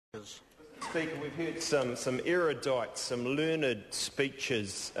Speaker, we've heard some erudite, some learned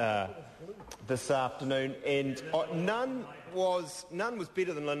speeches this afternoon, and none was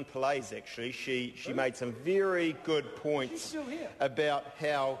better than Lynn Pillai's, actually. She made some very good points about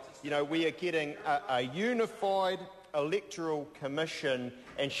how, we are getting a unified electoral commission,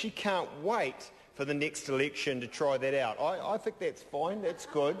 and she can't wait for the next election to try that out. I think that's fine, that's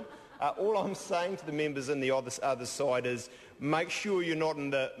good. All I'm saying to the members on the other side is make sure you're not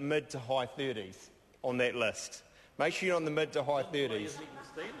in the mid to high 30s on that list. Make sure you're not in the mid to high 30s.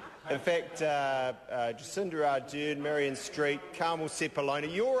 In fact, Jacinda Ardern, Marion Street, Carmel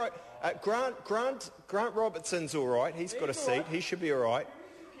Sepulona, you're all right. Grant Robertson's all right. He's got a seat. He should be all right.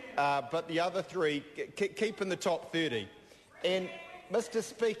 But the other three, keep in the top 30. And, Mr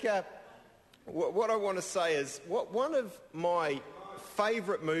Speaker, what I want to say is one of my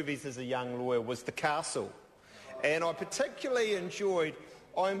favourite movies as a young lawyer was The Castle, and I particularly enjoyed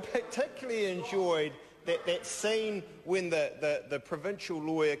that scene when the provincial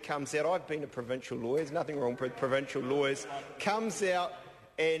lawyer comes out. I've been a provincial lawyer, there's nothing wrong with provincial lawyers, comes out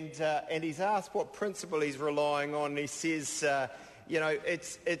and he's asked what principle he's relying on, and he says,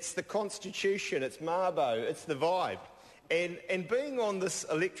 it's the Constitution, it's Mabo, it's the vibe. And being on this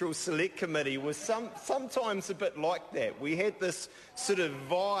Electoral Select Committee was sometimes a bit like that. We had this sort of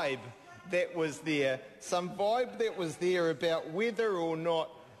vibe that was there, about whether or not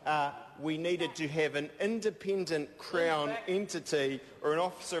we needed to have an independent Crown entity or an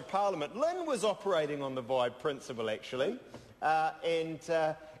officer of Parliament. Lynn was operating on the vibe principle, actually, and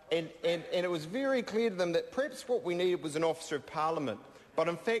it was very clear to them that perhaps what we needed was an officer of Parliament. But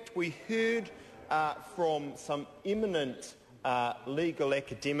in fact, we heard from some eminent legal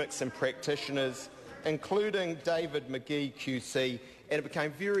academics and practitioners, including David McGee QC, and it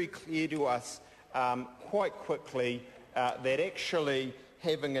became very clear to us quite quickly that actually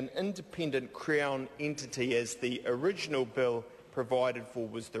having an independent Crown entity, as the original bill provided for,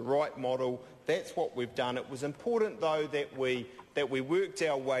 was the right model. That's what we've done. It was important, though, that we worked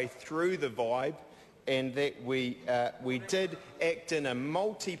our way through the vibe, and that we did act in a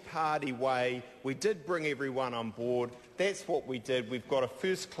multi-party way. We did bring everyone on board. That's what we did. We've got a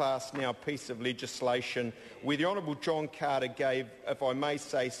first-class now piece of legislation where the Honourable John Carter gave, if I may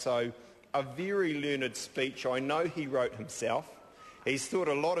say so, a very learned speech. I know he wrote himself. He's thought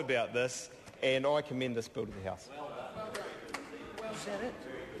a lot about this, and I commend this bill to the House.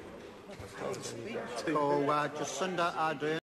 Jacinda Ardern.